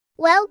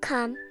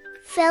Welcome,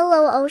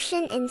 fellow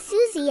ocean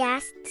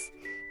enthusiasts,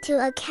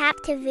 to a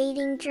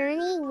captivating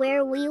journey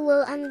where we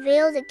will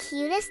unveil the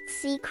cutest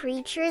sea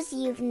creatures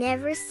you've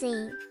never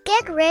seen.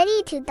 Get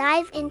ready to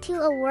dive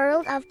into a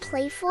world of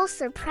playful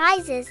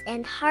surprises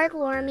and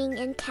heartwarming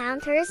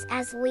encounters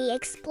as we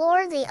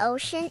explore the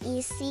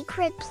ocean's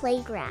secret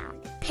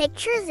playground.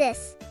 Picture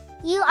this.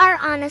 You are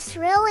on a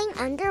thrilling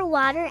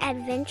underwater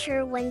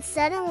adventure when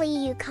suddenly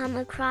you come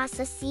across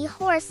a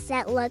seahorse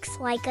that looks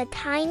like a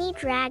tiny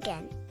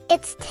dragon.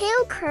 Its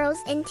tail curls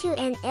into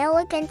an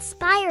elegant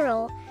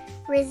spiral,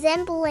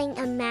 resembling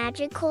a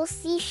magical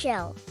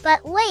seashell.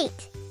 But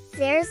wait,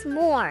 there's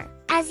more.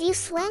 As you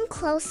swim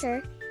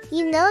closer,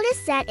 you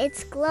notice that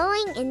it's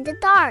glowing in the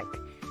dark,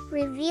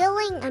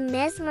 revealing a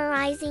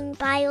mesmerizing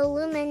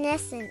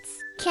bioluminescence.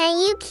 Can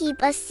you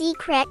keep a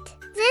secret?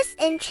 This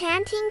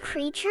enchanting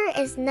creature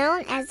is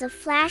known as a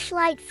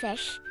flashlight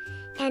fish,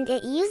 and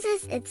it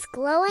uses its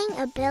glowing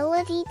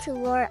ability to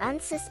lure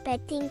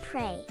unsuspecting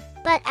prey.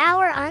 But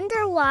our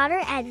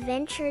underwater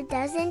adventure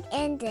doesn't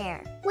end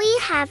there. We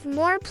have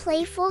more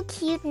playful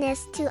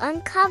cuteness to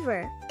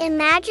uncover.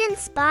 Imagine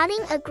spotting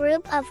a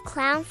group of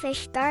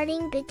clownfish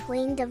darting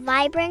between the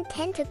vibrant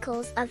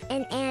tentacles of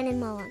an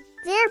animal.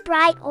 Their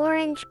bright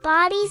orange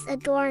bodies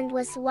adorned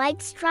with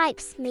white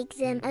stripes make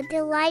them a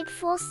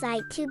delightful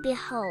sight to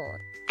behold.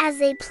 As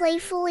they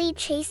playfully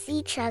chase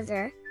each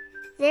other,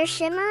 their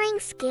shimmering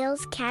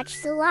scales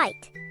catch the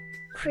light,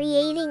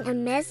 creating a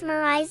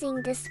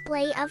mesmerizing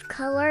display of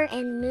color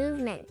and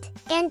movement.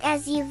 And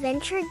as you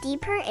venture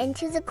deeper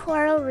into the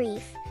coral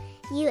reef,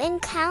 you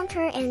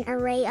encounter an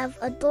array of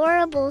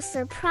adorable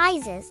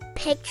surprises.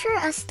 Picture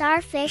a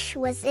starfish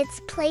with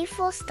its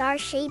playful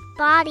star-shaped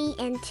body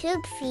and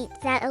tube feet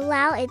that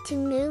allow it to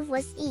move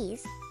with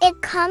ease. It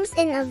comes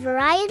in a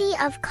variety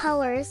of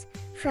colors,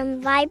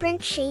 from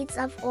vibrant shades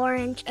of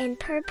orange and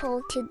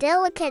purple to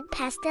delicate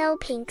pastel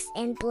pinks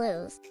and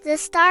blues. The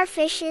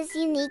starfish's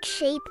unique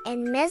shape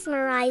and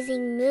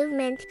mesmerizing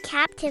movement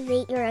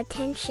captivate your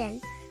attention,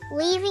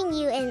 leaving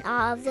you in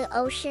awe of the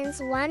ocean's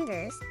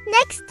wonders.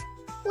 Next,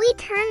 we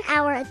turn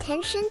our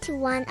attention to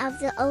one of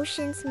the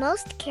ocean's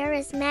most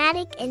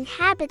charismatic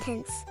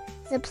inhabitants,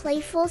 the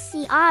playful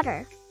sea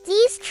otter.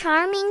 These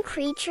charming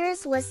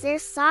creatures with their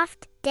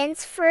soft,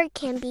 dense fur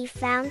can be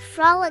found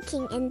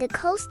frolicking in the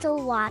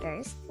coastal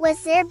waters.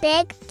 With their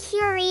big,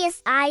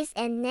 curious eyes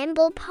and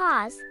nimble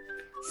paws,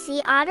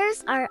 sea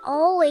otters are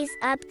always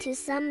up to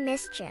some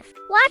mischief.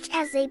 Watch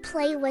as they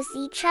play with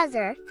each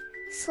other,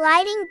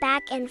 sliding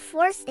back and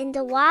forth in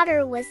the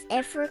water with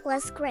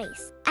effortless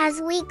grace.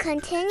 As we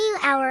continue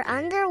our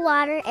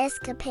underwater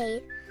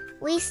escapade,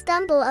 we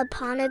stumble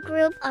upon a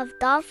group of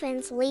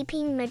dolphins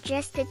leaping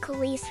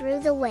majestically through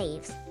the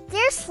waves.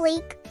 Their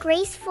sleek,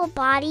 graceful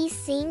bodies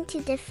seem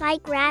to defy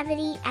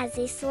gravity as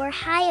they soar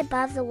high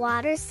above the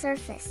water's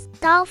surface.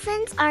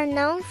 Dolphins are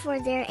known for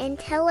their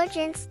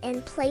intelligence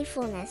and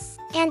playfulness,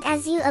 and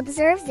as you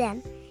observe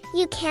them,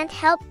 you can't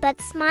help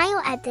but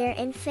smile at their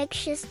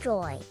infectious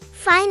joy.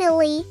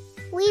 Finally,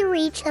 we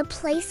reach a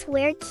place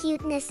where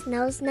cuteness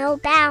knows no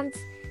bounds,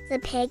 the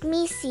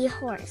pygmy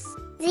seahorse.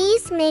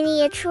 These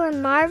miniature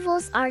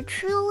marvels are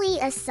truly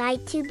a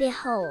sight to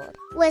behold.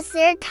 With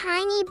their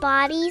tiny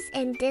bodies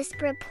and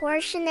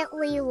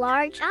disproportionately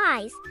large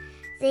eyes,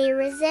 they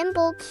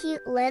resemble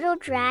cute little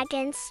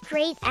dragons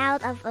straight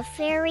out of a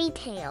fairy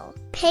tale.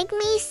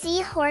 Pygmy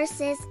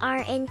seahorses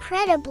are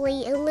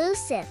incredibly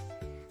elusive,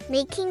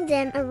 making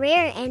them a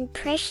rare and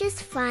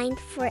precious find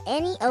for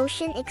any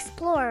ocean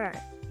explorer.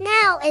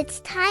 Now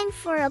it's time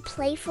for a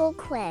playful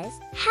quiz.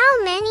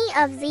 How many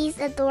of these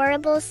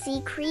adorable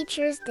sea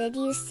creatures did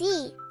you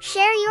see?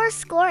 Share your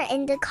score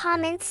in the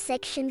comments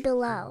section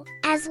below.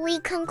 As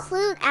we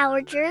conclude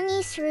our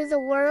journey through the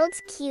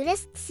world's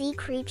cutest sea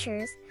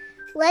creatures,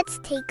 let's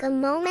take a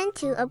moment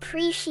to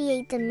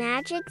appreciate the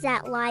magic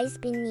that lies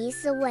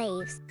beneath the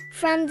waves.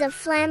 From the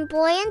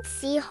flamboyant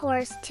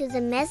seahorse to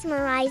the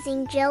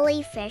mesmerizing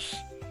jellyfish,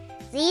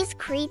 these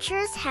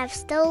creatures have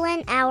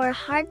stolen our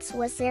hearts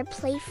with their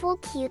playful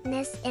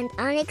cuteness and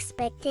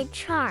unexpected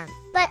charm.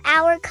 But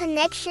our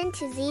connection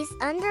to these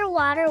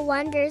underwater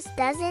wonders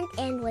doesn't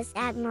end with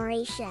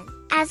admiration.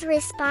 As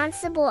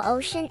responsible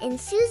ocean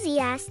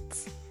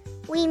enthusiasts,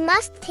 we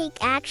must take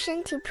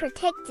action to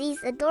protect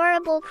these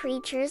adorable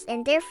creatures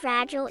and their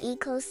fragile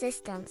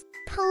ecosystems.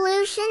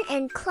 Pollution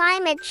and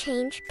climate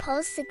change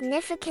pose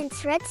significant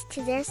threats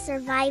to their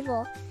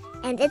survival,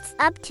 and it's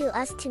up to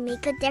us to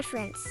make a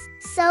difference.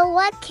 So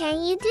what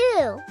can you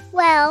do?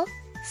 Well,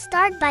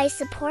 start by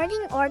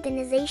supporting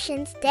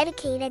organizations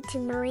dedicated to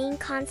marine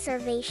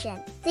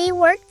conservation. They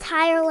work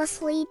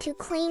tirelessly to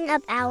clean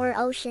up our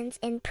oceans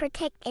and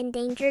protect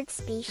endangered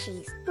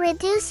species.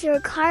 Reduce your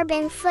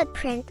carbon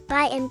footprint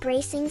by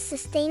embracing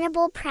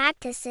sustainable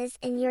practices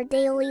in your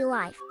daily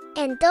life.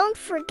 And don't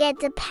forget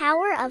the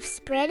power of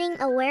spreading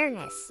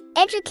awareness.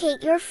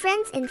 Educate your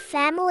friends and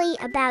family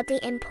about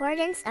the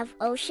importance of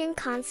ocean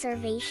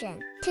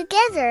conservation.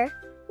 Together,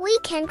 we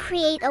can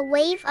create a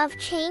wave of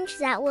change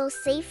that will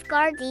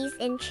safeguard these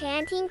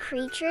enchanting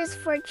creatures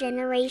for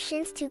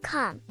generations to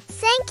come.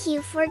 Thank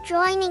you for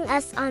joining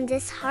us on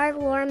this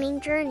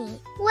heartwarming journey.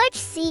 Which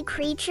sea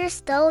creature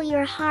stole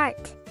your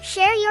heart?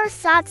 Share your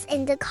thoughts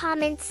in the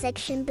comment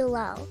section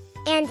below.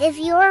 And if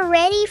you're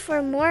ready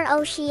for more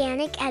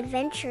oceanic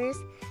adventures,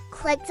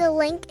 click the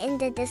link in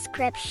the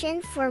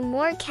description for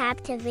more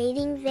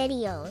captivating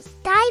videos.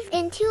 Dive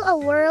into a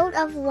world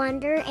of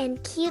wonder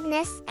and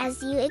cuteness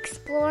as you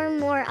explore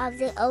more of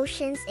the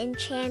ocean's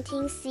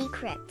enchanting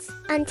secrets.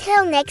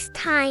 Until next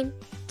time,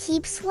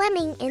 keep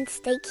swimming and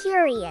stay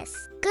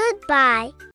curious. Goodbye.